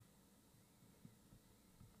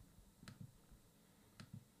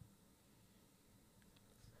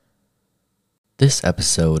This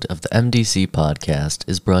episode of the MDC podcast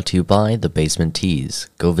is brought to you by The Basement Tees.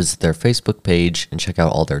 Go visit their Facebook page and check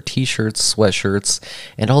out all their t-shirts, sweatshirts,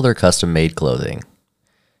 and all their custom-made clothing.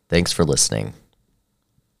 Thanks for listening.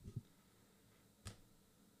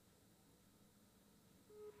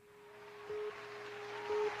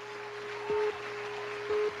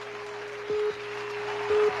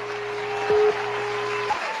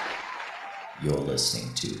 You're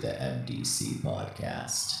listening to the MDC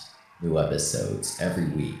podcast. New episodes every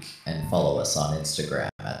week, and follow us on Instagram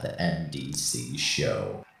at the MDC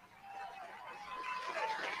Show.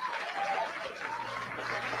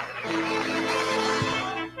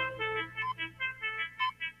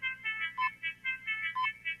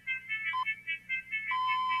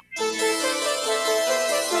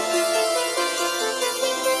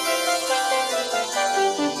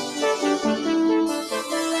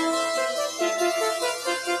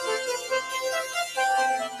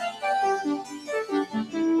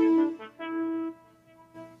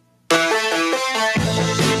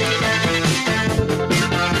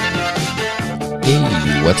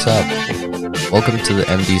 Hey, what's up? Welcome to the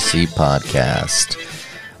MDC podcast,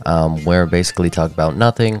 where I basically talk about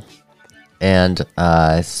nothing, and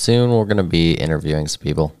soon we're going to be interviewing some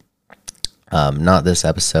people. Not this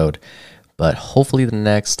episode, but hopefully the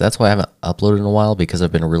next. That's why I haven't uploaded in a while, because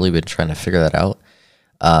I've been trying to figure that out.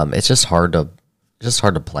 It's just hard to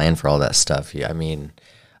plan for all that stuff. Yeah, I mean,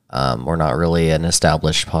 we're not really an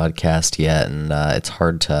established podcast yet, and it's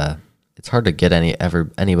hard to get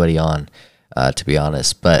anybody on. To be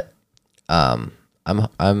honest, but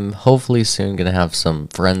I'm hopefully soon gonna have some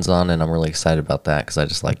friends on, and I'm really excited about that because I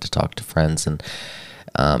just like to talk to friends, and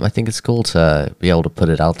I think it's cool to be able to put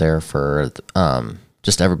it out there for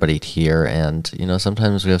just everybody to hear, and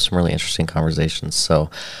sometimes we have some really interesting conversations, so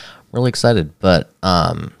I'm really excited. But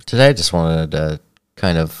today I just wanted to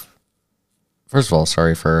first of all,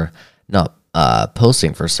 sorry for not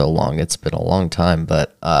posting for so long. It's been a long time,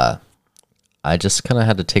 but I just kind of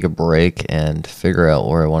had to take a break and figure out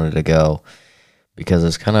where I wanted to go, because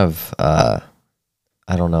it's kind of, I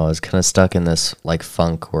was kind of stuck in this like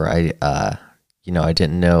funk where I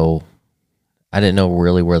didn't know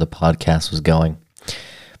really where the podcast was going,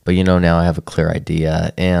 but now I have a clear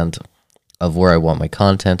idea and of where I want my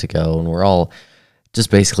content to go, and we're all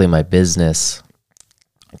just basically my business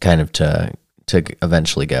kind of to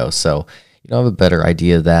eventually go. So I have a better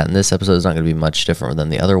idea of that, and this episode is not going to be much different than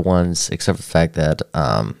the other ones, except for the fact that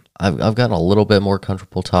I've gotten a little bit more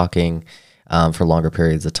comfortable talking for longer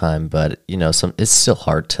periods of time, but it's still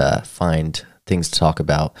hard to find things to talk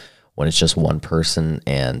about when it's just one person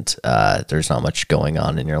and there's not much going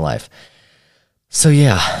on in your life. So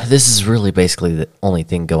yeah, this is really basically the only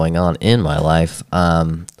thing going on in my life.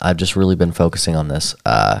 I've just really been focusing on this.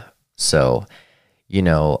 So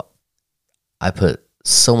I put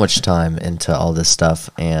so much time into all this stuff,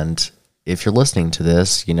 and if you're listening to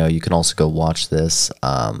this, you can also go watch this,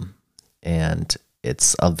 and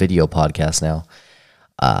it's a video podcast now,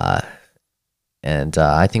 and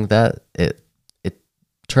I think that it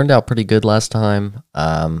turned out pretty good last time.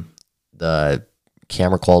 The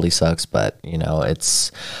camera quality sucks, but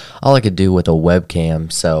it's all I could do with a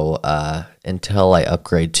webcam, so until I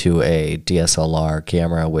upgrade to a DSLR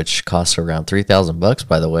camera, which costs around $3,000,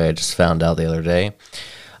 by the way, I just found out the other day.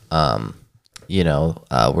 We're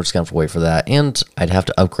just gonna have to wait for that, and I'd have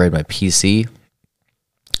to upgrade my PC,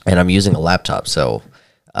 and I'm using a laptop, so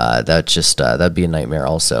that'd be a nightmare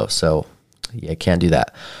also. So yeah, can't do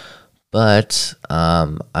that. But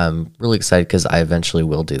I'm really excited because I eventually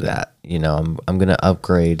will do that. I'm gonna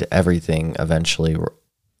upgrade everything eventually,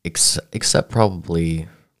 except probably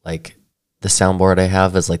like the soundboard I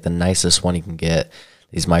have is like the nicest one you can get.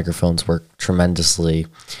 These microphones work tremendously.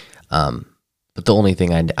 But the only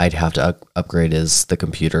thing I'd have to upgrade is the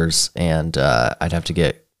computers, and I'd have to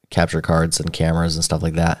get capture cards and cameras and stuff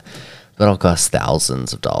like that. That'll cost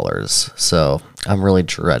thousands of dollars. So I'm really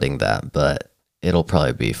dreading that, but it'll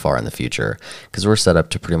probably be far in the future because we're set up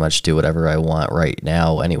to pretty much do whatever I want right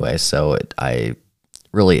now anyway. So I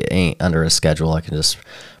really ain't under a schedule. I can just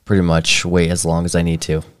pretty much wait as long as I need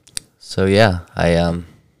to. So yeah, I am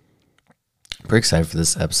pretty excited for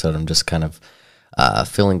this episode. I'm just kind of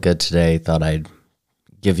feeling good today. Thought I'd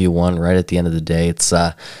give you one right at the end of the day. It's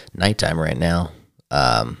nighttime right now.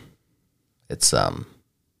 It's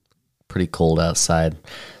pretty cold outside,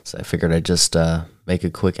 so I figured I'd just make a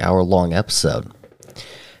quick hour-long episode.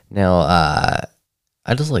 Now, I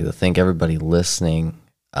just like to thank everybody listening.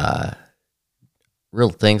 Real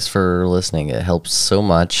thanks for listening. It helps so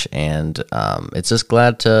much, and it's just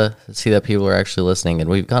glad to see that people are actually listening. And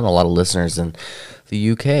we've gotten a lot of listeners in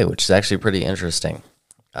the UK, which is actually pretty interesting.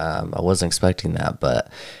 I wasn't expecting that,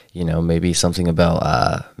 but maybe something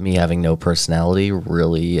about me having no personality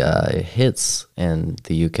really hits in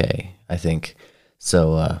the UK, I think.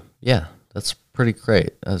 So yeah, that's pretty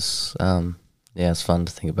great. That's yeah, it's fun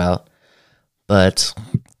to think about. But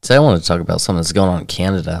today I want to talk about something that's going on in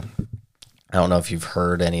Canada. I don't know if you've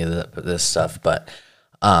heard any of this stuff, but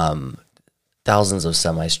thousands of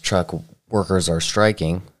semi-truck workers are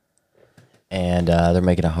striking, and they're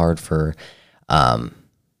making it hard for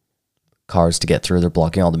cars to get through. They're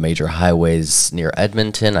blocking all the major highways near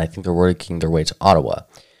Edmonton. I think they're working their way to Ottawa.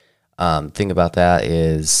 Thing about that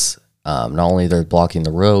is not only they're blocking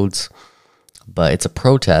the roads, but it's a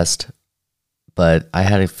protest. But I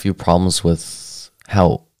had a few problems with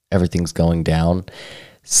how everything's going down.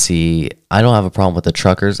 See, I don't have a problem with the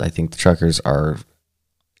truckers. I think the truckers are,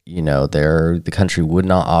 the country would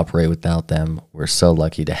not operate without them. We're so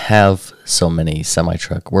lucky to have so many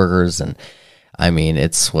semi-truck workers, and I mean,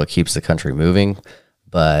 it's what keeps the country moving.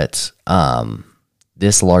 But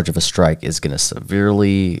this large of a strike is going to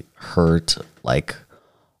severely hurt like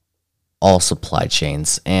all supply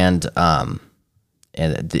chains, and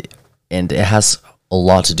it has a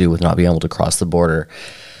lot to do with not being able to cross the border.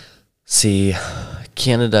 See,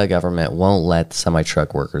 Canada government won't let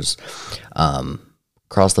semi-truck workers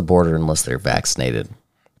cross the border unless they're vaccinated.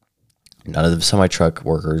 None of the semi-truck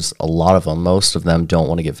workers, a lot of them, most of them don't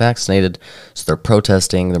want to get vaccinated, so they're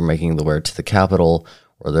protesting. They're making their way to the Capitol,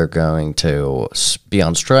 or they're going to be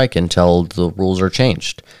on strike until the rules are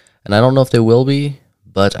changed. And I don't know if they will be,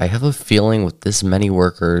 but I have a feeling with this many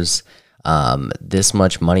workers, this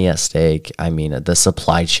much money at stake, I mean, the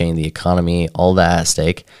supply chain, the economy, all that at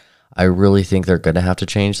stake, I really think they're going to have to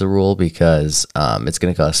change the rule, because it's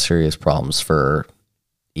going to cause serious problems for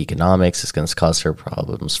economics. It's going to cause serious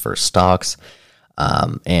problems for stocks.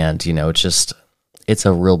 And, it's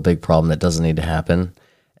a real big problem that doesn't need to happen.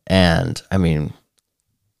 And, I mean,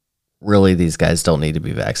 really, these guys don't need to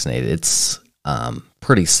be vaccinated. It's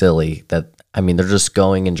pretty silly that, they're just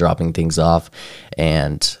going and dropping things off.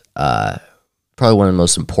 And probably one of the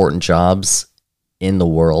most important jobs in the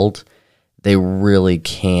world, they really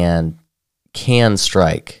can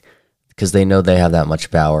strike, because they know they have that much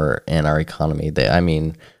power in our economy. They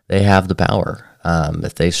have the power.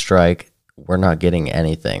 If they strike, we're not getting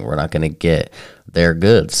anything. We're not going to get their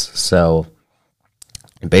goods. So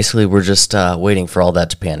basically, we're just waiting for all that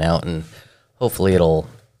to pan out, and hopefully it'll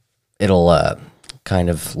kind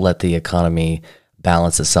of let the economy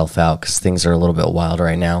balance itself out, because things are a little bit wild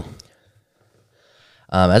right now.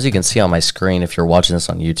 As you can see on my screen, if you're watching this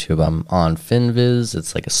on YouTube, I'm on FinViz.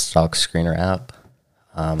 It's like a stock screener app.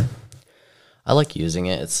 I like using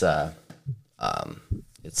it. It's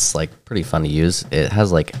like pretty fun to use. It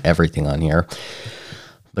has like everything on here.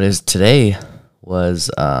 But today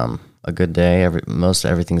was a good day. Most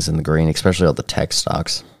everything's in the green, especially all the tech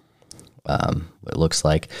stocks. It looks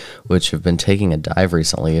like, which have been taking a dive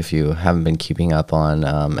recently. If you haven't been keeping up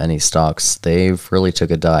on any stocks, they've really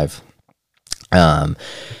took a dive.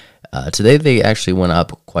 Today they actually went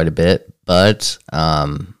up quite a bit, but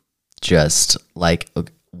just like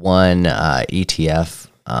one ETF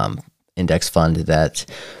index fund that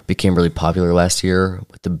became really popular last year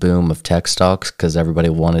with the boom of tech stocks, because everybody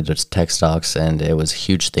wanted tech stocks, and it was a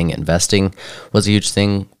huge thing. Investing was a huge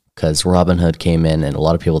thing, because Robinhood came in, and a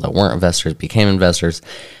lot of people that weren't investors became investors,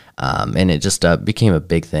 and it just became a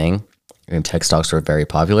big thing, and tech stocks were very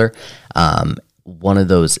popular. One of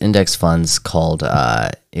those index funds called,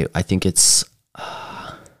 I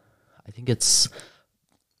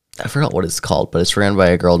forgot what it's called, but it's ran by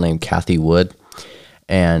a girl named Cathie Wood,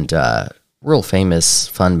 and real famous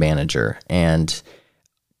fund manager, and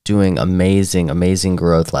doing amazing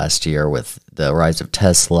growth last year with the rise of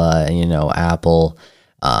Tesla and, Apple,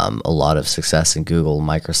 a lot of success in Google,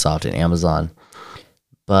 Microsoft, and Amazon.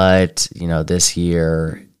 But, this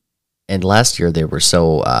year and last year, they were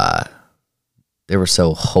so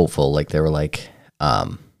hopeful. Like, they were like,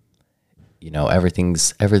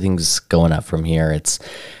 everything's going up from here. It's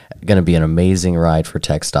going to be an amazing ride for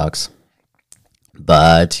tech stocks.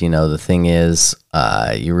 But, the thing is,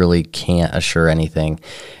 you really can't assure anything.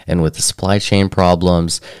 And with the supply chain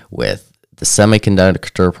problems, with the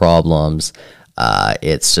semiconductor problems,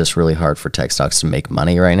 it's just really hard for tech stocks to make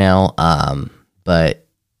money right now. But,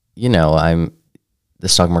 the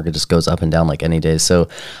stock market just goes up and down like any day. So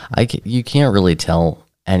you can't really tell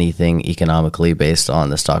anything economically based on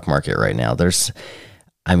the stock market right now.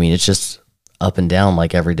 It's just up and down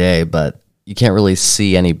like every day, but you can't really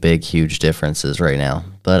see any huge differences right now.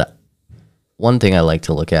 But one thing I like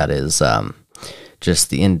to look at is just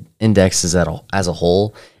the indexes as a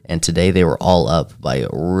whole. And today they were all up by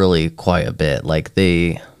really quite a bit. Like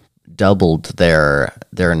they doubled their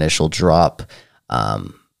initial drop. I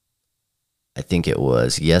think it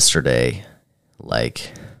was yesterday.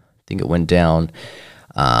 Like I think it went down.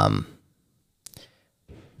 I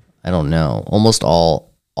don't know. Almost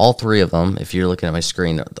all three of them. If you're looking at my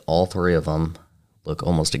screen, all three of them look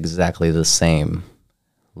almost exactly the same.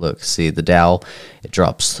 Look, see the Dow, it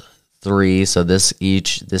drops 3. So this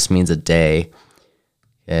means a day.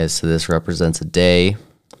 Okay, so this represents a day,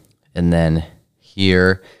 and then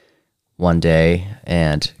here 1 day,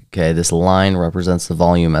 and okay, this line represents the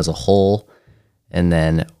volume as a whole, and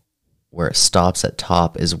then where it stops at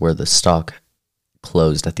top is where the stock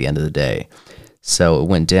closed at the end of the day. So it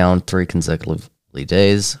went down 3 consecutively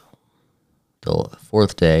days. The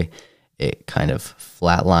 4th day, it kind of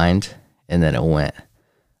flatlined, and then it went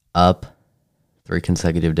up 3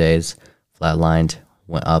 consecutive days, flatlined,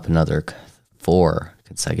 went up another 4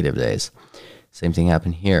 consecutive days. Same thing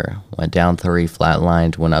happened here. Went down 3,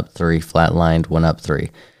 flatlined, went up 3, flatlined, went up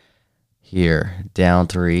 3. Here, down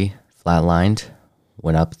 3, flatlined,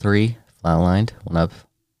 went up 3, flatlined, went up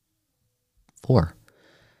 4.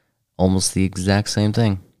 Almost the exact same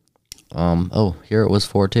thing. Oh, here it was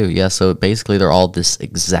 4 too. Yeah, so basically they're all this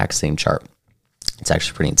exact same chart. It's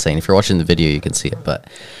actually pretty insane. If you're watching the video, you can see it, but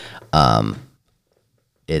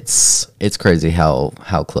it's crazy how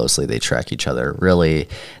closely they track each other. Really,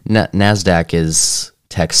 NASDAQ is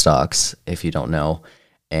tech stocks, if you don't know,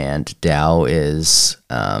 and Dow is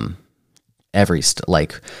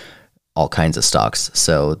like all kinds of stocks.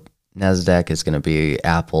 So NASDAQ is going to be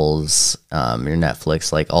Apple's, your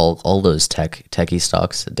Netflix, like all those techie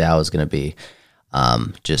stocks. Dow is going to be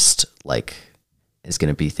just like is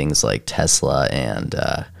going to be things like Tesla and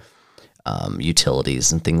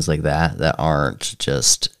utilities and things like that aren't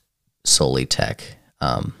just solely tech,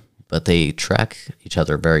 but they track each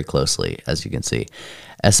other very closely. As you can see,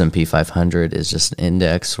 S&P 500 is just an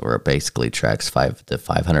index where it basically tracks the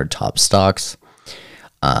 500 top stocks,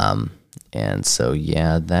 and so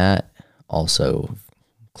yeah, that also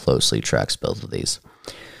closely tracks both of these.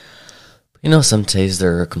 You know, some days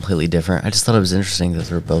they're completely different. I just thought it was interesting that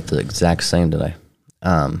they're both the exact same today.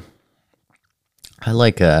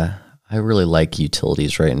 I really like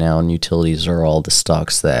utilities right now, and utilities are all the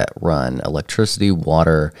stocks that run electricity,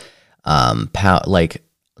 water, power. Like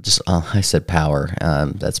I said, power.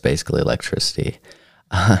 That's basically electricity.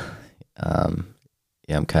 Yeah,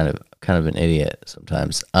 I'm kind of an idiot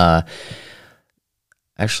sometimes.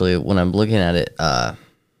 Actually, when I'm looking at it,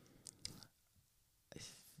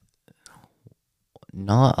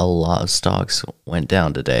 not a lot of stocks went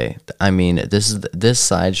down today. I mean, this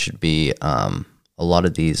side should be a lot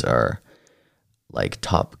of these are like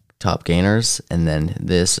top gainers, and then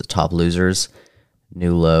this top losers,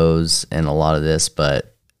 new lows, and a lot of this.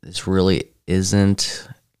 But this really isn't.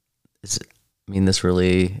 This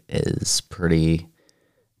really is pretty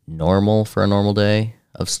normal for a normal day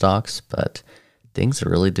of stocks, but things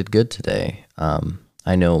really did good today.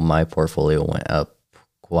 I know my portfolio went up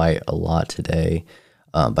quite a lot today,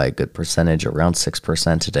 by a good percentage, around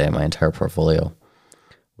 6% today, my entire portfolio,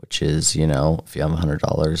 which is, you know, if you have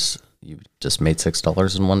 $100, you just made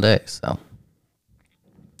 $6 in one day. So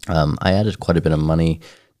I added quite a bit of money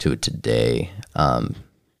to it today,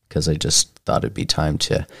 because I just thought it'd be time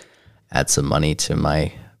to add some money to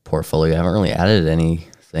my portfolio. I haven't really added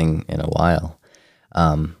anything in a while.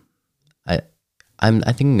 I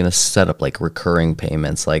think I'm gonna set up like recurring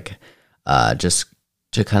payments, like just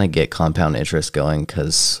to kind of get compound interest going,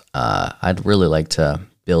 because I'd really like to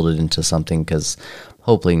build it into something, because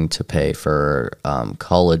hoping to pay for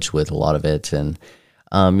college with a lot of it, and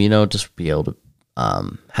you know, just be able to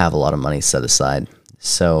have a lot of money set aside.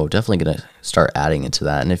 So definitely gonna start adding into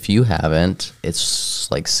that. And if you haven't, it's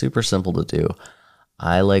like super simple to do.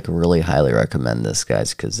 I like really highly recommend this,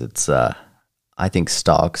 guys, because it's I think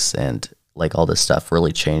stocks and like all this stuff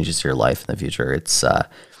really changes your life in the future. It's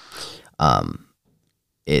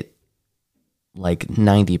it like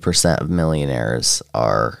 90% of millionaires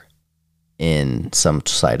are in some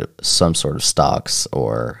sort of stocks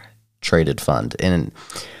or traded fund. And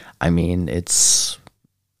I mean, it's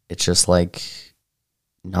just like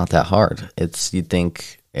not that hard. You'd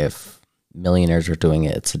think if millionaires are doing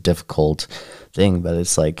it, it's a difficult thing, but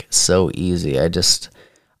it's like so easy.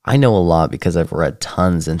 I know a lot because I've read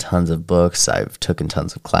tons and tons of books. I've taken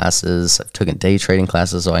tons of classes. I've taken day trading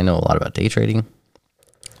classes, so I know a lot about day trading.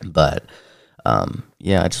 But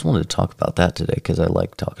yeah, I just wanted to talk about that today because I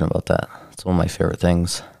like talking about that. It's one of my favorite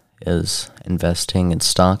things is investing in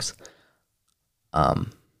stocks.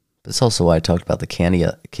 That's also why I talked about the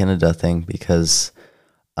Canada thing, because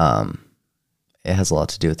it has a lot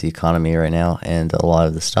to do with the economy right now and a lot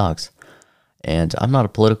of the stocks. And I'm not a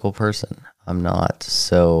political person. I'm not.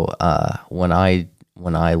 So when I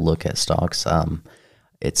look at stocks,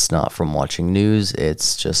 it's not from watching news.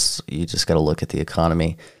 It's just, you just got to look at the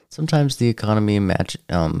economy. Sometimes the economy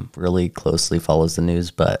really closely follows the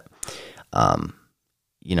news, but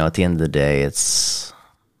at the end of the day, it's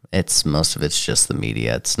most of it's just the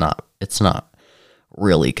media. It's not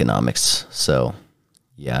real economics. So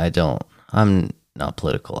yeah, I'm not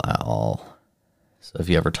political at all. So if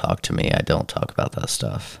you ever talk to me, I don't talk about that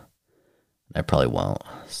stuff. I probably won't.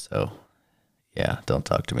 So yeah, don't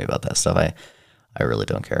talk to me about that stuff. I really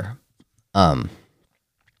don't care. There's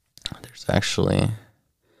actually,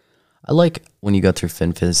 I like when you go through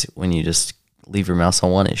FinFizz, when you just leave your mouse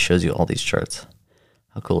on one, it shows you all these charts.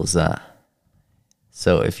 How cool is that?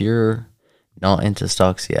 So if you're not into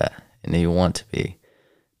stocks yet, and you want to be,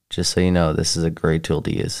 just so you know, this is a great tool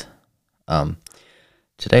to use.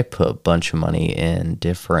 Today I put a bunch of money in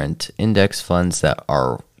different index funds that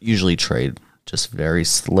are usually trade just very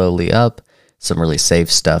slowly up. Some really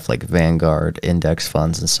safe stuff like Vanguard index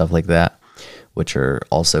funds and stuff like that, which are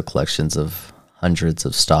also collections of hundreds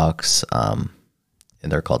of stocks. And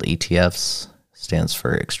they're called ETFs, stands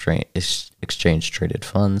for exchange traded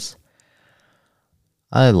funds.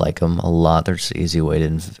 I like them a lot. They're just an easy way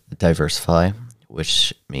to diversify,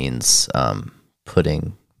 which means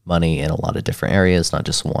putting money in a lot of different areas, not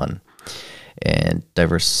just one. And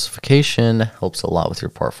diversification helps a lot with your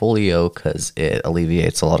portfolio because it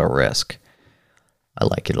alleviates a lot of risk. I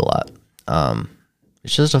like it a lot.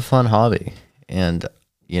 It's just a fun hobby. And,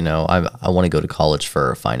 I want to go to college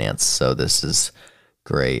for finance, so this is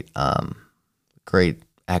great. Great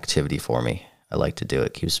activity for me. I like to do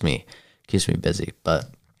it. Keeps me busy. But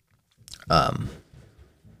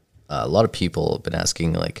a lot of people have been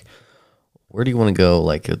asking, like, where do you want to go,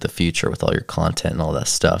 like, in the future with all your content and all that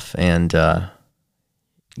stuff? And, I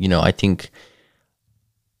think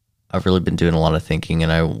I've really been doing a lot of thinking,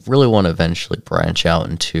 and I really want to eventually branch out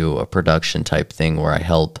into a production type thing where I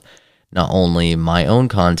help not only my own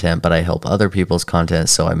content, but I help other people's content.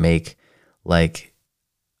 So I make like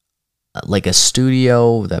a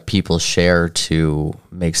studio that people share to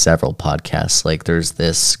make several podcasts. Like there's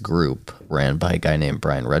this group ran by a guy named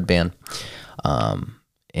Brian Redban,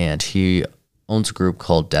 and he owns a group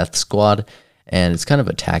called Death Squad, and it's kind of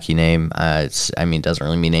a tacky name. It doesn't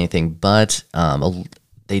really mean anything, but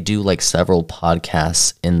they do like several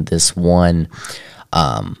podcasts in this one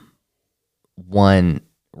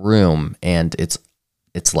room, and it's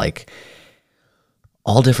like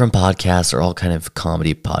all different podcasts are all kind of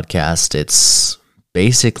comedy podcasts. It's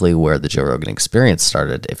basically where the Joe Rogan Experience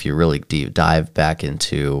started, if you really deep dive back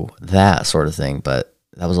into that sort of thing, but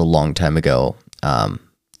that was a long time ago.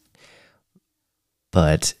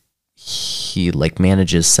 But he like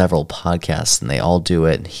manages several podcasts, and they all do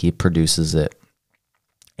it, and he produces it,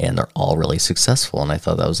 and they're all really successful. And I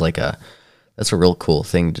thought that was that's a real cool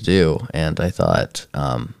thing to do. And I thought,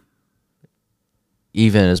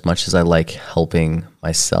 even as much as I like helping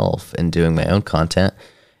myself and doing my own content,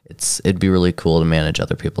 it'd be really cool to manage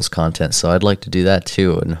other people's content. So I'd like to do that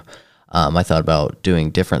too. And I thought about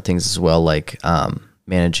doing different things as well, like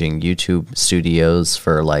managing YouTube studios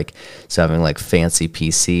for having like fancy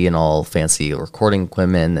PC and all fancy recording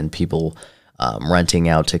equipment, and then people renting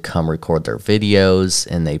out to come record their videos,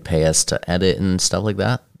 and they pay us to edit and stuff like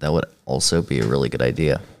that. That would also be a really good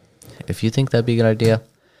idea. If you think that'd be a good idea,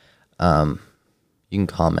 you can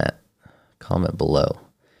comment below.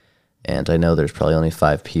 And I know there's probably only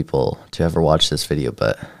 5 people to ever watch this video,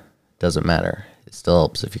 but it doesn't matter. It still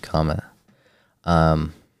helps if you comment.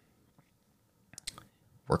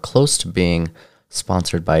 We're close to being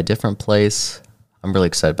sponsored by a different place. I'm really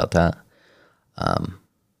excited about that.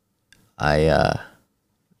 I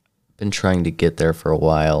been trying to get there for a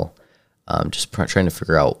while. Just trying to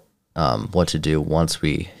figure out what to do once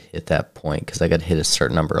we hit that point, because I got to hit a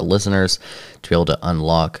certain number of listeners to be able to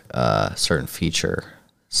unlock a certain feature.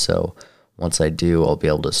 So once I do, I'll be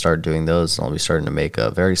able to start doing those, and I'll be starting to make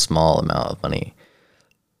a very small amount of money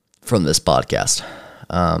from this podcast.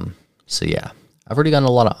 So yeah, I've already gotten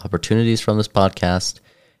a lot of opportunities from this podcast,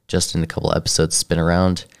 just in a couple episodes spin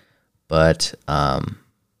around, but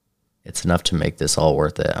it's enough to make this all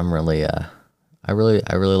worth it. I'm really, I really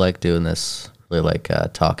like doing this. Really like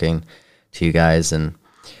talking to you guys, and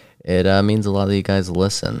it means a lot that you guys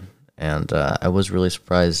listen. And I was really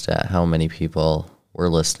surprised at how many people were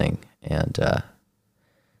listening. And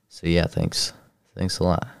so yeah, thanks a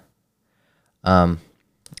lot. Okay,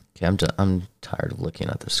 I'm tired of looking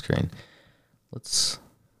at the screen. Let's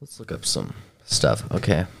Let's look up some stuff.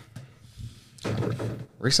 Okay.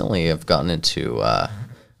 Recently, I've gotten into. Oh,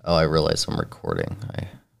 I realized I'm recording. I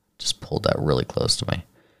just pulled that really close to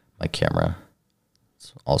my camera.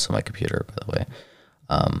 It's also my computer, by the way.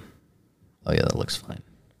 Oh yeah, that looks fine.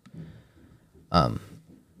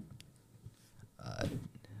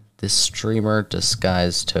 This streamer,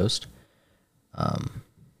 Disguised Toast.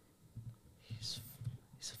 He's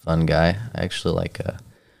a fun guy. I actually I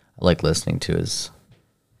like listening to his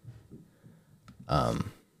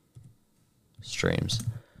streams.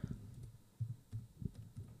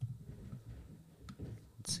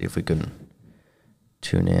 Let's see if we can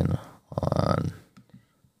tune in on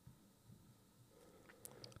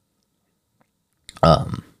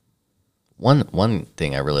one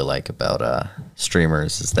thing I really like about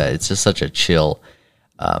streamers is that it's just such a chill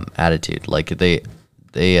attitude. Like they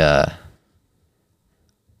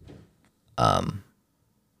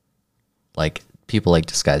like people like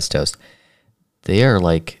Disguised Toast, they are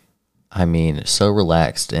like, I mean, so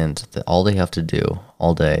relaxed, and all they have to do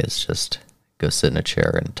all day is just go sit in a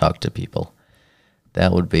chair and talk to people.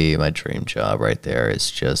 That would be my dream job right there. It's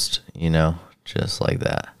just, just like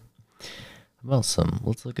that. Let's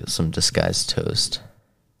look at some Disguised Toast.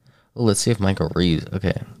 Oh, let's see if Michael Reeves.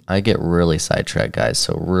 Okay, I get really sidetracked, guys.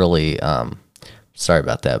 So really, sorry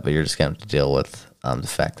about that, but you're just gonna have to deal with the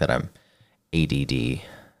fact that I'm ADD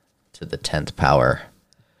to the 10th power,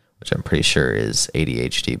 which I'm pretty sure is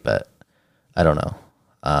ADHD, but I don't know.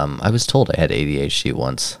 I was told I had ADHD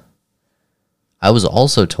once. I was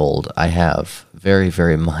also told I have very,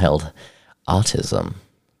 very mild autism.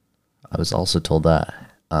 I was also told that.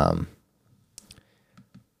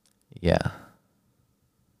 Yeah.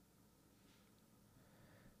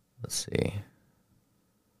 Let's see.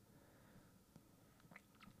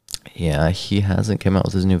 Yeah, he hasn't come out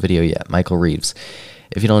with his new video yet. Michael Reeves.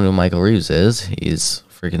 If you don't know who Michael Reeves is, he's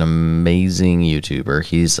a freaking amazing YouTuber.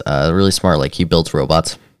 He's really smart. Like, he builds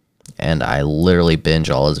robots. And I literally binge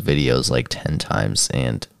all his videos like 10 times.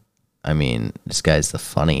 And, I mean, this guy's the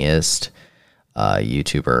funniest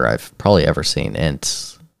YouTuber I've probably ever seen. And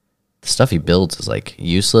the stuff he builds is like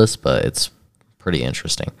useless, but it's pretty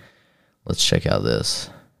interesting. Let's check out this.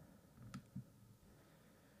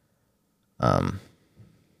 Let's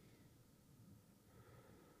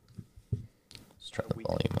try the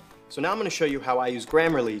volume up. So now I'm going to show you how I use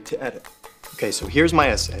Grammarly to edit. Okay, so here's my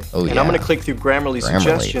essay, I'm going to click through Grammarly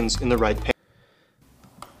suggestions in the right page.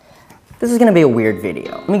 This is gonna be a weird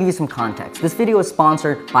video. Let me give you some context. This video is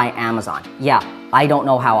sponsored by Amazon. Yeah, I don't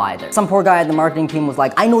know how either. Some poor guy at the marketing team was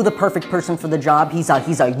like, I know the perfect person for the job. He's a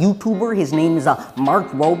YouTuber. His name is Mark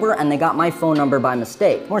Rober, and they got my phone number by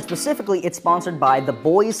mistake. More specifically, it's sponsored by The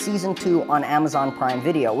Boys Season 2 on Amazon Prime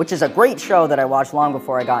Video, which is a great show that I watched long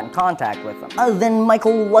before I got in contact with them. Then,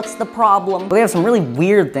 Michael, what's the problem? Well, they have some really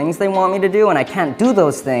weird things they want me to do, and I can't do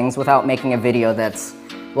those things without making a video that's,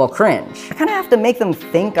 well, cringe. I kind of have to make them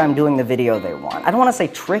think I'm doing the video they want. I don't want to say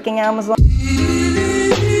tricking Amazon.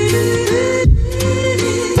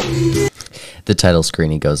 The title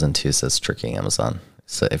screen he goes into says tricking Amazon.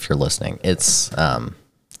 So if you're listening, it's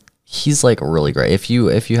he's like really great. If you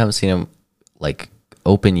haven't seen him, like,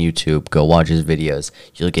 open YouTube, go watch his videos,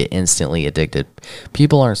 you'll get instantly addicted.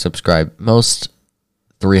 People aren't subscribed. Most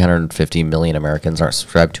 350 million Americans aren't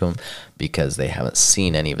subscribed to him because they haven't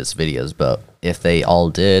seen any of his videos, but if they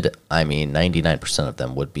all did, I mean, 99% of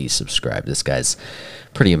them would be subscribed. This guy's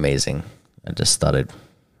pretty amazing. I just thought I'd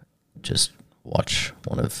just watch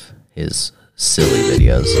one of his silly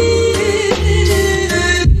videos.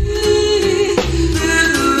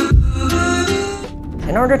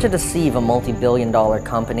 In order to deceive a multi-billion-dollar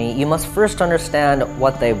company, you must first understand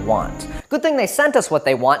what they want. Good thing they sent us what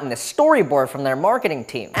they want in this storyboard from their marketing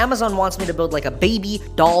team. Amazon wants me to build like a baby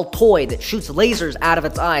doll toy that shoots lasers out of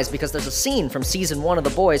its eyes because there's a scene from season 1 of The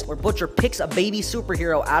Boys where Butcher picks a baby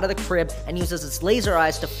superhero out of the crib and uses its laser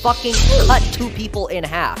eyes to fucking cut 2 people in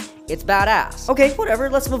half. It's badass. Okay, whatever,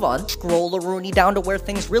 let's move on. Scroll Rooney down to where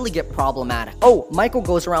things really get problematic. Oh, Michael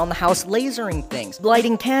goes around the house lasering things,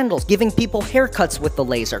 lighting candles, giving people haircuts with the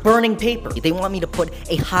laser, burning paper. They want me to put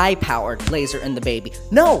a high-powered laser in the baby.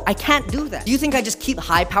 No, I can't do that. Do you think I just keep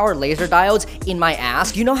high-powered laser diodes in my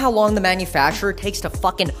ass? Do you know how long the manufacturer takes to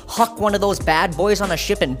fucking huck one of those bad boys on a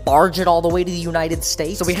ship and barge it all the way to the United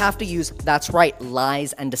States? So we have to use, that's right,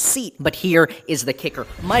 lies and deceit. But here is the kicker.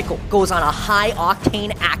 Michael goes on a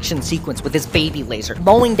high-octane action sequence with his baby laser,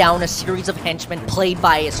 mowing down a series of henchmen played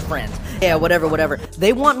by his friends. Yeah, whatever.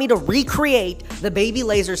 They want me to recreate the baby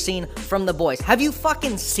laser scene from The Boys. Have you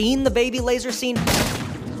fucking seen the baby laser scene?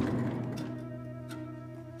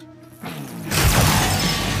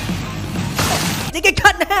 They get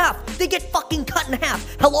cut in half. They get fucking cut in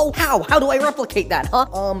half. Hello? How? How do I replicate that, huh?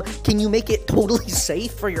 Can you make it totally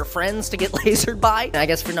safe for your friends to get lasered by? And I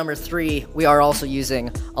guess for number 3, we are also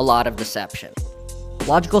using a lot of deception.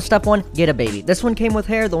 Logical step 1, get a baby. This one came with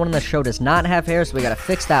hair. The one in the show does not have hair, so we gotta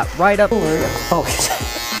fix that right up.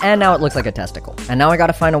 Oh, and now it looks like a testicle. And now I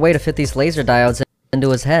gotta find a way to fit these laser diodes into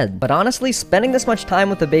his head. But honestly, spending this much time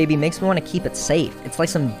with the baby makes me want to keep it safe. It's like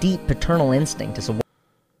some deep paternal instinct is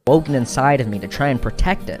awoken inside of me to try and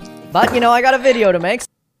protect it. But, you know, I got a video to make,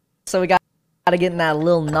 so we gotta get in that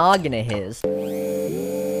little noggin of his.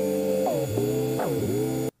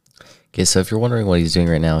 Okay, so if you're wondering what he's doing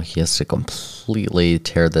right now, he has to completely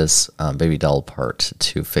tear this baby doll apart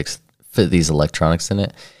to fit these electronics in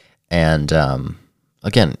it. And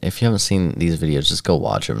again, if you haven't seen these videos, just go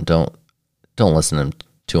watch them. Don't listen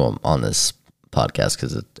to them on this podcast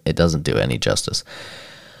because it doesn't do any justice.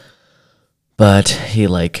 But he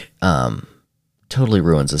totally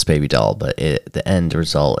ruins this baby doll. But the end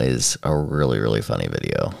result is a really, really funny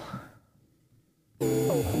video.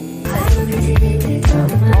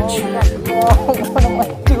 Oh, what am I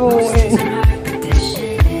doing?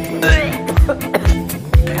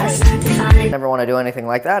 Never want to do anything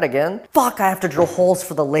like that again. Fuck, I have to drill holes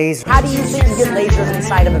for the laser. How do you think you get lasers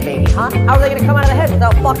inside of a baby, huh? How are they gonna come out of the head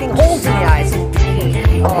without fucking holes in the eyes?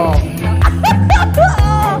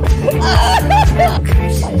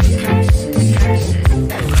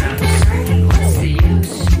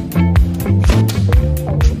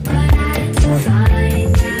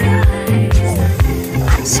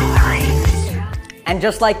 And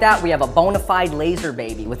just like that, we have a bona fide laser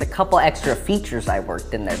baby with a couple extra features I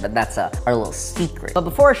worked in there, but that's our little secret. But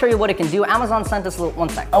before I show you what it can do, Amazon sent us one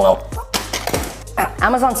sec.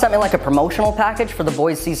 Amazon sent me like a promotional package for The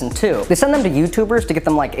Boys Season 2. They send them to YouTubers to get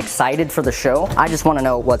them like excited for the show. I just want to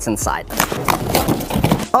know what's inside.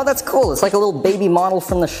 Oh, that's cool. It's like a little baby model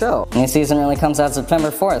from the show. New season really comes out September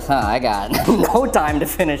 4th, huh? I got no time to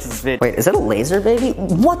finish this video. Wait, is it a laser baby?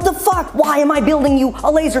 What the fuck? Why am I building you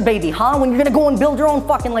a laser baby, huh? When you're gonna go and build your own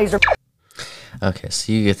fucking laser. Okay,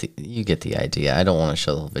 so you get the idea. I don't want to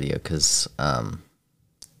show the whole video because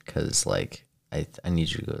like I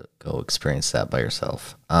need you to go experience that by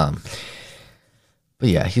yourself. But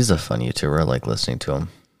yeah, he's a fun YouTuber. I like listening to him.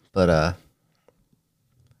 But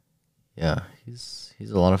yeah, he's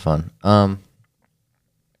a lot of fun. But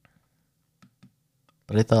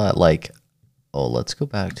I thought let's go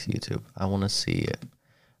back to YouTube. I want to see it.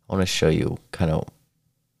 I want to show you kind of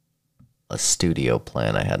a studio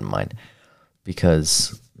plan I had in mind,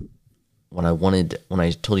 because when I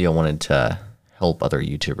told you I wanted to help other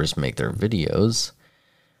YouTubers make their videos,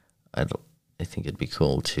 I think it'd be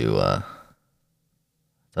cool to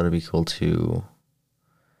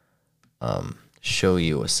show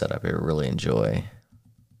you a setup I really enjoy.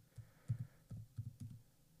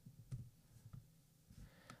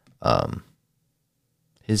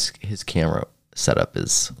 His camera setup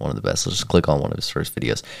is one of the best. Let's just click on one of his first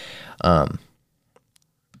videos.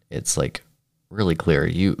 It's like really clear.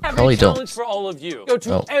 You probably don't. Challenge for all of you. Go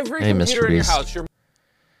to every hey, computer Mr. in your Beast. house. Your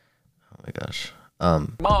Oh my gosh.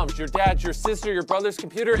 mom's, your dad's, your sister, your brother's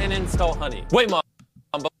computer, and install Honey. Wait, mom.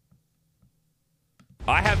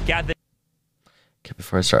 I have gathered. Okay,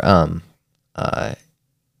 before I start,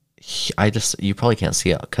 you probably can't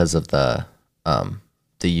see it because of the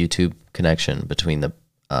YouTube connection between the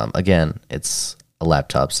again, it's a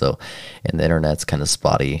laptop, so and the internet's kind of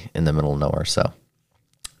spotty in the middle of nowhere, so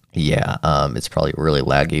yeah, it's probably really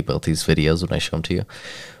laggy both these videos when I show them to you.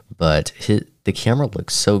 But the camera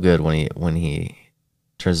looks so good when he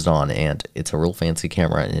turns it on, and it's a real fancy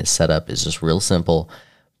camera, and his setup is just real simple,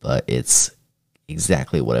 but it's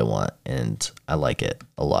exactly what I want, and I like it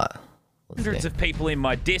a lot. Hundreds of people in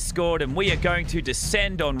my Discord, and we are going to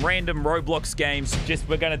descend on random Roblox games.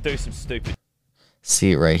 We're going to do some stupid.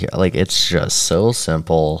 See right here, like it's just so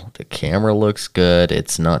simple. The camera looks good.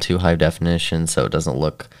 It's not too high definition, so it doesn't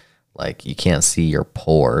look like you can't see your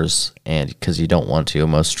pores, and because you don't want to.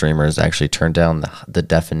 Most streamers actually turn down the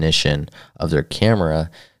definition of their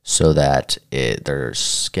camera so that their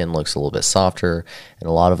skin looks a little bit softer, and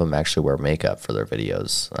a lot of them actually wear makeup for their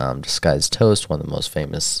videos. Disguised Toast, one of the most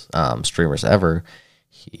famous streamers ever,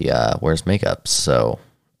 he wears makeup. So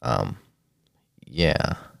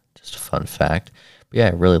yeah, just a fun fact. But yeah,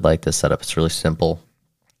 I really like this setup. It's really simple.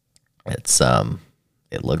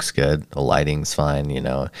 It looks good. The lighting's fine, you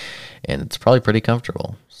know, and it's probably pretty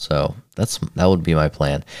comfortable. So that would be my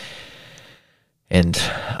plan. And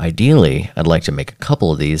ideally, I'd like to make a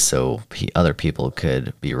couple of these so other people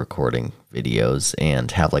could be recording videos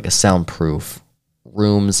and have like a soundproof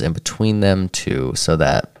rooms in between them too, so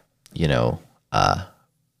that, you know,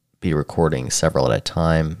 be recording several at a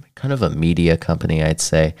time. Kind of a media company, I'd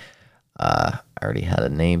say. I already had a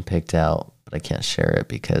name picked out, but I can't share it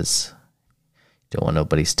because I don't want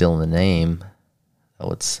nobody stealing the name. That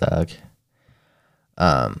would suck.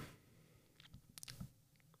 What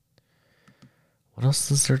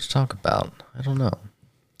else is there to talk about? I don't know.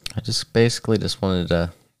 I just basically just wanted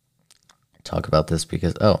to talk about this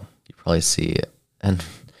because, you probably see and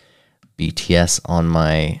BTS on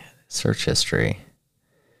my search history.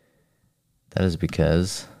 That is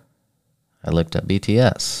because I looked up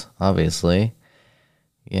BTS, obviously.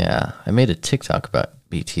 Yeah, I made a TikTok about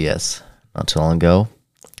BTS not too long ago.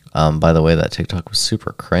 By the way, that TikTok was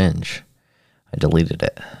super cringe. I deleted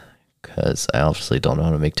it because I obviously don't know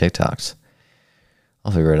how to make TikToks.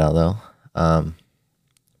 I'll figure it out, though.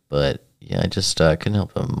 But, yeah, I just couldn't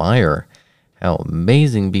help but admire how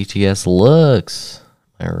amazing BTS looks.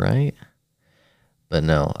 Am I right? But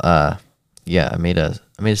no, yeah, I made a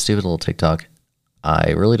stupid little TikTok.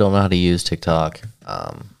 I really don't know how to use TikTok.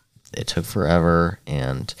 It took forever,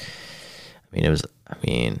 and it was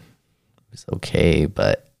okay,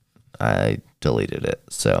 but I deleted it.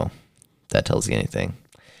 So that tells you anything.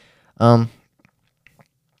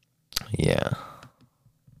 Yeah.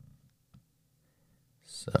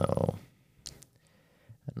 So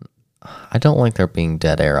I don't like there being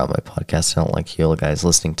dead air on my podcast. I don't like you guys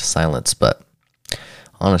listening to silence, but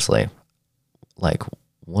honestly, like,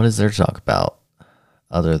 what is there to talk about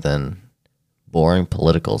other than boring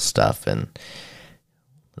political stuff? And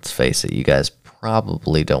let's face it, you guys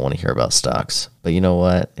probably don't want to hear about stocks, but you know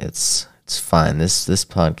what? It's fine. This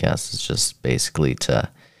podcast is just basically to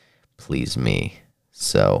please me.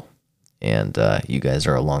 So, and you guys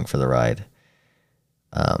are along for the ride.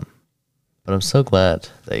 But I'm so glad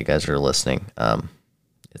that you guys are listening.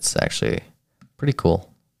 It's actually pretty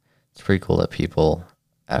cool. It's pretty cool that people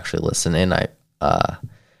actually listen. And I'm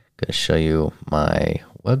gonna show you my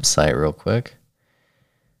website real quick.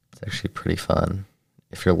 It's actually pretty fun.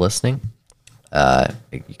 If you're listening, it's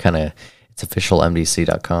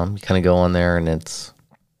officialmdc.com. You kind of go on there, and it's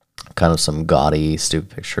kind of some gaudy, stupid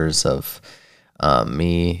pictures of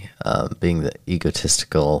me being the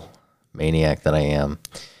egotistical maniac that I am.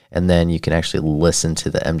 And then you can actually listen to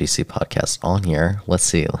the MDC podcast on here. Let's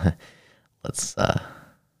see.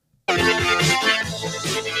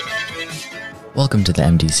 Welcome to the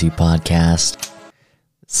MDC podcast.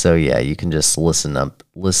 So yeah, you can just listen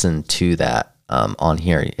to that on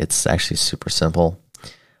here. It's actually super simple.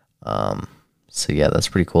 So yeah, that's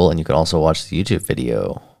pretty cool. And you can also watch the YouTube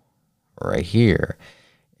video right here.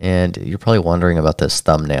 And you're probably wondering about this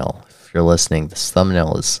thumbnail. If you're listening, this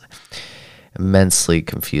thumbnail is immensely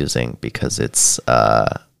confusing because it's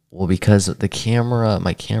because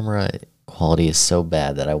my camera quality is so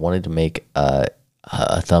bad that I wanted to make a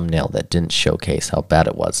thumbnail that didn't showcase how bad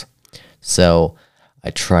it was. So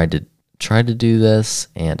I tried to do this,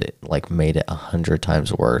 and it made it 100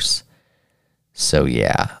 times worse. So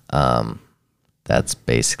yeah, that's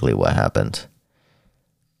basically what happened.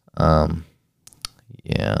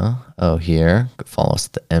 Yeah. Oh, here, follow us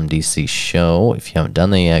at the MDC show. If you haven't done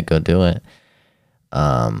that yet, go do it.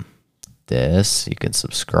 You can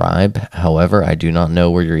subscribe. However, I do not know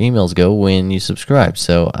where your emails go when you subscribe,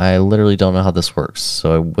 so I literally don't know how this works,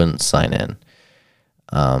 so I wouldn't sign in.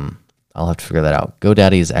 I'll have to figure that out.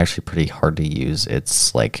 GoDaddy is actually pretty hard to use.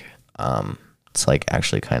 It's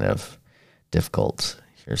actually kind of difficult.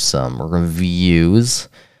 Here's some reviews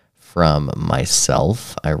from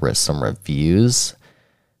myself. I read some reviews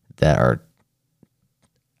that are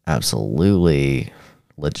absolutely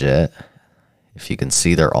legit. If you can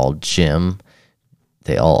see, they're all gym.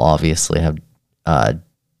 They all obviously have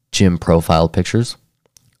gym profile pictures.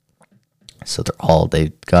 So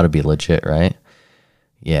they got to be legit, right?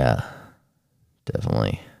 Yeah,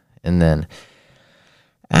 definitely. And then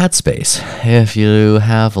ad space. If you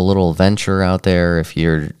have a little venture out there, if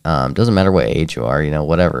you're, doesn't matter what age you are,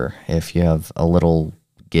 whatever. If you have a little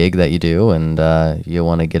gig that you do and you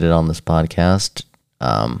want to get it on this podcast,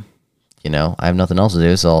 I have nothing else to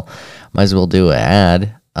do, so might as well do an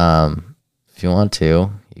ad. If you want to,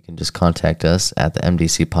 you can just contact us at the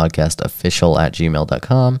MDC Podcast Official at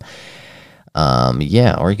gmail.com.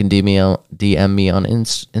 Yeah, or you can DM me on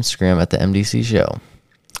Instagram at the MDC Show.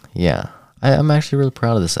 Yeah, I'm actually really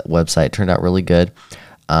proud of this website. It turned out really good.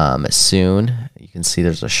 Soon, you can see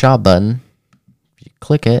there's a shop button. If you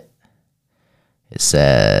click it, it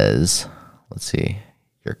says, let's see,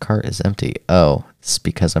 your cart is empty. Oh, it's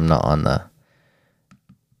because I'm not on the...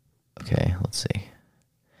 Okay, let's see.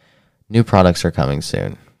 New products are coming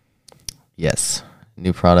soon. Yes,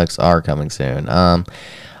 new products are coming soon. I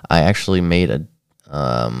actually made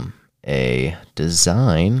a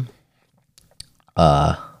design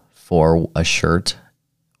for a shirt,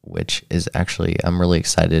 which is actually, I'm really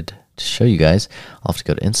excited to show you guys. I'll have to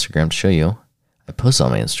go to Instagram to show you. I post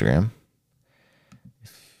on my Instagram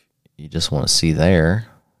if you just want to see there,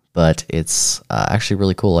 but it's actually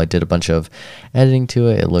really cool. I did a bunch of editing to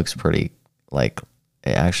it. It looks pretty, like,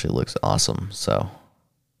 it actually looks awesome. So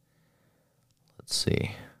let's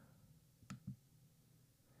see.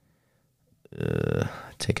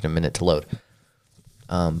 Taking a minute to load.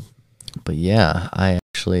 But yeah, I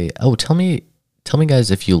actually, tell me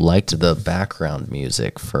guys if you liked the background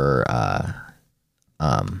music for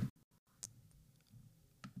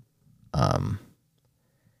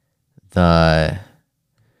the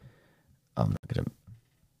I'm not gonna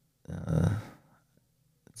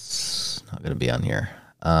it's not gonna be on here.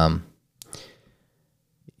 Yeah,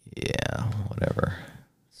 whatever.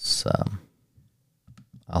 It's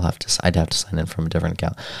I'd have to sign in from a different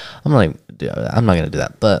account. I'm not gonna do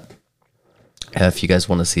that, but if you guys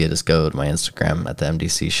want to see it, just go to my Instagram at the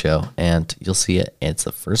MDC show, and you'll see it. It's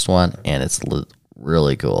the first one, and it's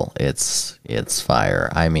really cool. It's fire.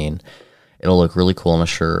 I mean, it'll look really cool on a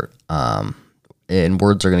shirt. And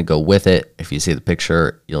words are going to go with it. If you see the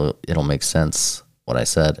picture, it'll make sense what I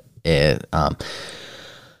said. I'm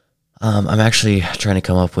actually trying to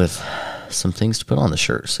come up with some things to put on the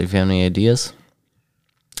shirt. So if you have any ideas,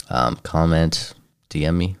 comment,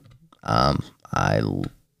 DM me. I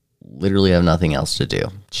literally have nothing else to do.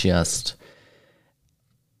 Just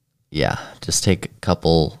take a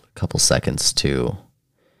couple seconds to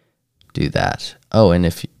do that. Oh, and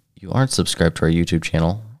if you aren't subscribed to our YouTube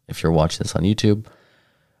channel, if you're watching this on YouTube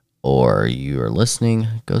or you are listening,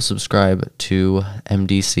 go subscribe to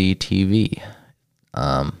MDC TV.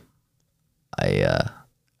 I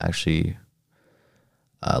actually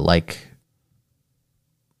like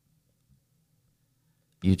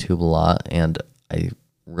YouTube a lot, and I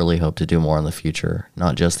really hope to do more in the future,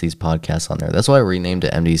 not just these podcasts on there. That's why I renamed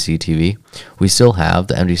it MDC TV. We still have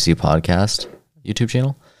the MDC podcast YouTube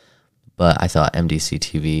channel, but I thought MDC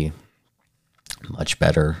TV much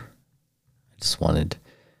better. I just wanted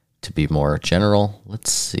to be more general.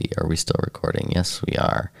 Let's see, are we still recording? Yes, we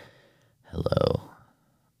are. Hello.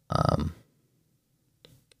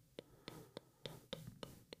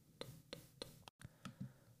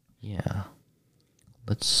 Yeah.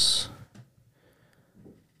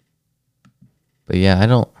 But yeah, I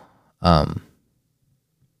don't, I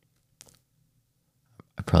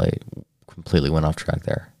probably completely went off track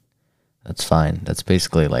there. That's fine. That's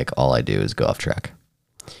basically like all I do is go off track.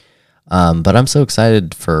 But I'm so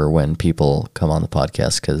excited for when people come on the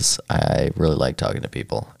podcast, because I really like talking to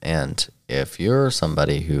people. And if you're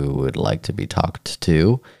somebody who would like to be talked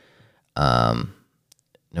to, no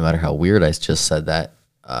matter how weird I just said that,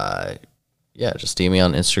 just DM me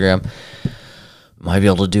on Instagram. Might be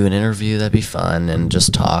able to do an interview. That'd be fun, and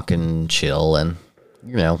just talk and chill and,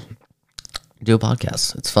 do a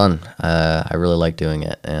podcast. It's fun. I really like doing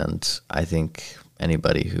it, and I think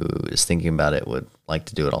anybody who is thinking about it would like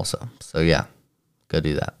to do it also. So yeah, go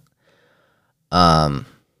do that.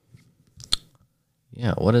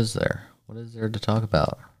 What is there? What is there to talk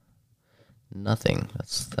about? Nothing.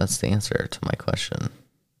 That's the answer to my question.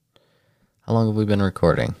 How long have we been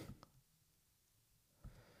recording?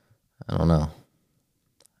 I don't know.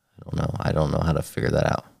 I don't know how to figure that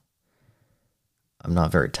out. I'm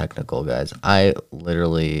not very technical, guys. I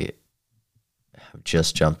literally have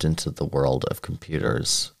just jumped into the world of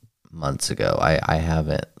computers months ago. I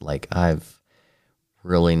haven't, I've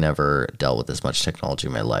really never dealt with this much technology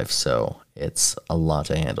in my life, so it's a lot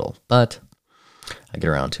to handle. But I get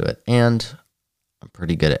around to it, and I'm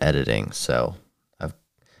pretty good at editing, so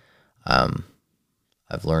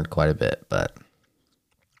I've learned quite a bit, but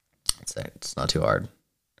it's not too hard.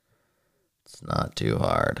 It's not too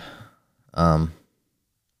hard. So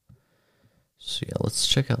yeah, let's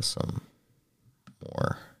check out some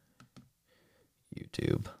more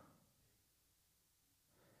YouTube.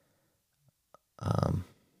 As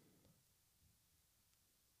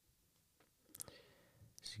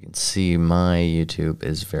you can see, my YouTube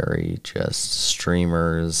is very just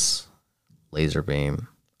streamers, laser beam,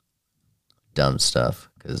 dumb stuff,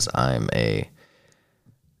 because I'm a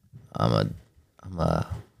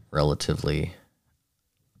relatively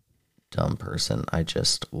dumb person. I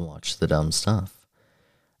just watch the dumb stuff.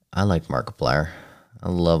 I like Markiplier. I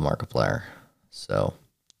love Markiplier. So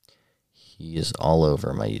he is all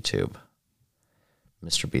over my YouTube.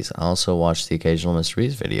 Mr. Beast. I also watch the occasional Mr.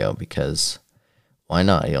 Beast video, because why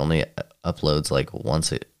not? He only uploads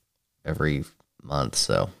once every month,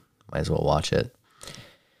 so might as well watch it.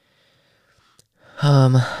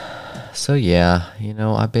 So yeah,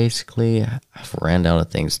 I basically have ran out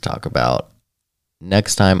of things to talk about.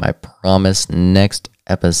 next time, I promise, next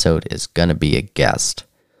episode is going to be a guest.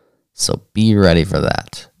 So be ready for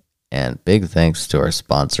that. And big thanks to our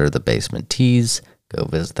sponsor, The Basement Tees. Go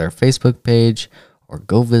visit their Facebook page or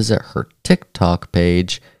go visit her TikTok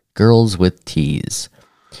page, Girls with Tees.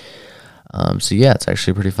 So yeah, it's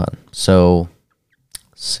actually pretty fun. So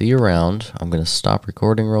see you around. I'm going to stop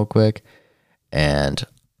recording real quick and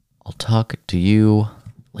I'll talk to you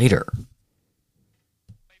later.